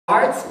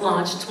Arts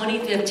Launch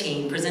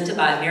 2015, presented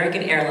by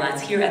American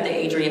Airlines here at the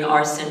Adrienne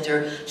Arsht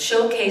Center,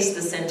 showcased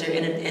the center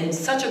in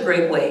such a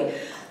great way.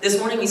 This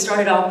morning we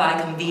started off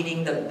by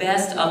convening the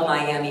best of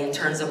Miami in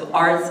terms of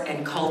arts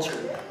and culture.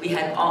 We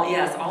had all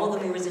of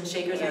the movers and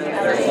shakers.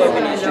 Their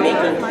slogan is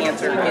making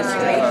cancer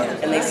history,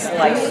 and they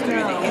slice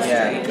through the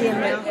history.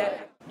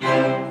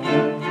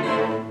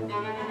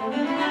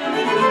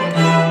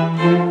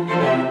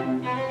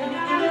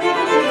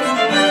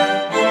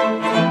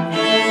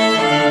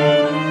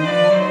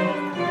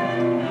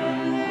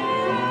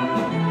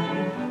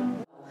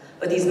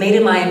 But these Made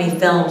in Miami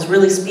films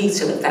really speak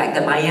to the fact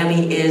that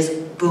Miami is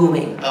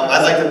booming.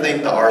 I'd like to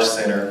thank the Arsht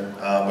Center.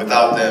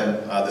 Without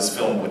them, this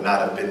film would not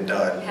have been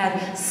done. We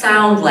had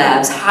sound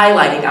labs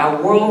highlighting our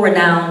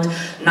world-renowned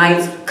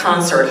night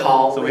concert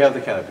hall. So we have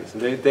the canopies,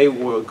 and they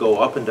will go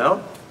up and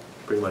down,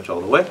 pretty much all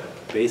the way.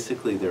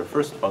 Basically, their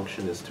first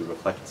function is to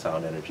reflect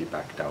sound energy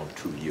back down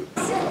to you.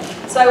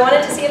 So I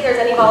wanted to see if there's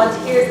any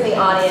volunteers in the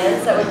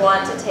audience that would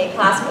want to take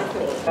class with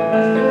me.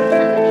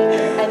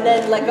 And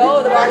then let go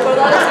of the rock, go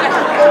the other side.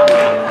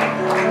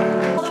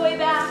 All the way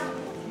back.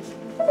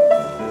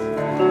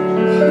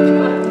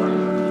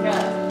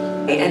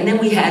 And then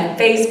we had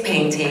face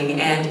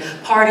painting and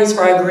parties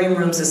for our Green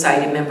Room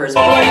Society members.